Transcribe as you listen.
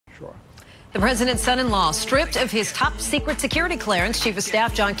sure. The president's son-in-law, stripped of his top secret security clearance. Chief of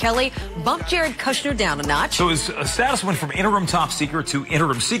Staff John Kelly bumped Jared Kushner down a notch. So his status went from interim top secret to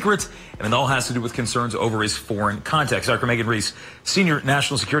interim secret, and it all has to do with concerns over his foreign contacts. Dr. Megan Reiss, Senior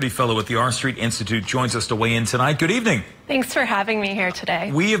National Security Fellow at the R Street Institute, joins us to weigh in tonight. Good evening. Thanks for having me here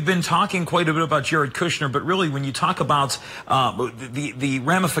today. We have been talking quite a bit about Jared Kushner, but really when you talk about the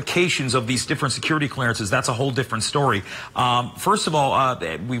ramifications of these different security clearances, that's a whole different story. First of all,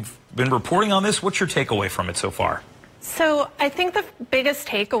 we've been reporting on this. What's your takeaway from it so far? So I think the biggest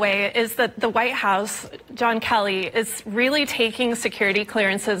takeaway is that the White House, John Kelly, is really taking security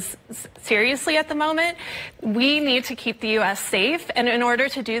clearances seriously at the moment. We need to keep the U.S. safe, and in order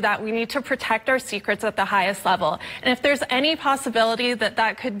to do that, we need to protect our secrets at the highest level. And if there's any possibility that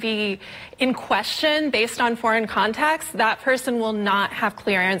that could be in question based on foreign contacts, that person will not have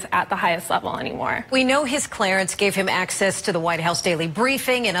clearance at the highest level anymore. We know his clearance gave him access to the White House daily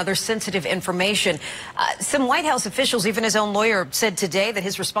briefing and other sensitive information. Some White House officials, even his own lawyer, said today that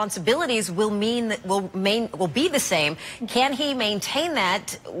his responsibilities will be the same. Can he maintain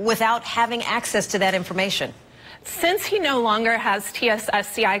that without having access to that information? Since he no longer has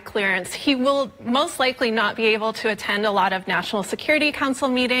TSSCI clearance, he will most likely not be able to attend a lot of National Security Council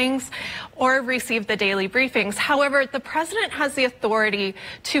meetings or receive the daily briefings. However, the president has the authority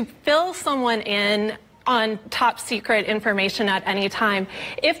to fill someone in on top secret information at any time.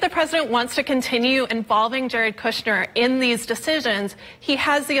 If the president wants to continue involving Jared Kushner in these decisions, he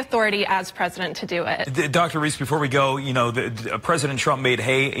has the authority as president to do it. Dr. Reiss, before we go, you know, President Trump made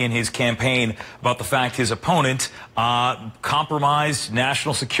hay in his campaign about the fact his opponent compromised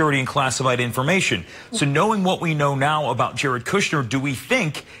national security and classified information. So knowing what we know now about Jared Kushner, do we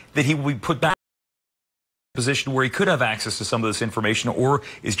think that he will be put back position where he could have access to some of this information, or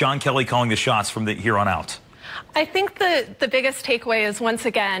is John Kelly calling the shots from here on out? I think the biggest takeaway is, once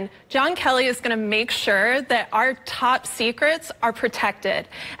again, John Kelly is going to make sure that our top secrets are protected,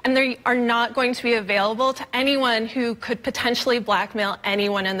 and they are not going to be available to anyone who could potentially blackmail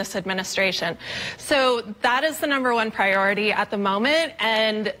anyone in this administration. So that is the #1 priority at the moment,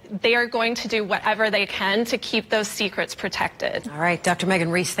 and they are going to do whatever they can to keep those secrets protected. All right, Dr.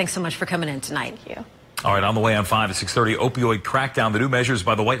 Megan Reiss, thanks so much for coming in tonight. Thank you. All right, on the way on 5 at 6:30, opioid crackdown, the new measures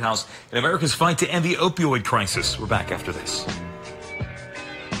by the White House in America's fight to end the opioid crisis. We're back after this.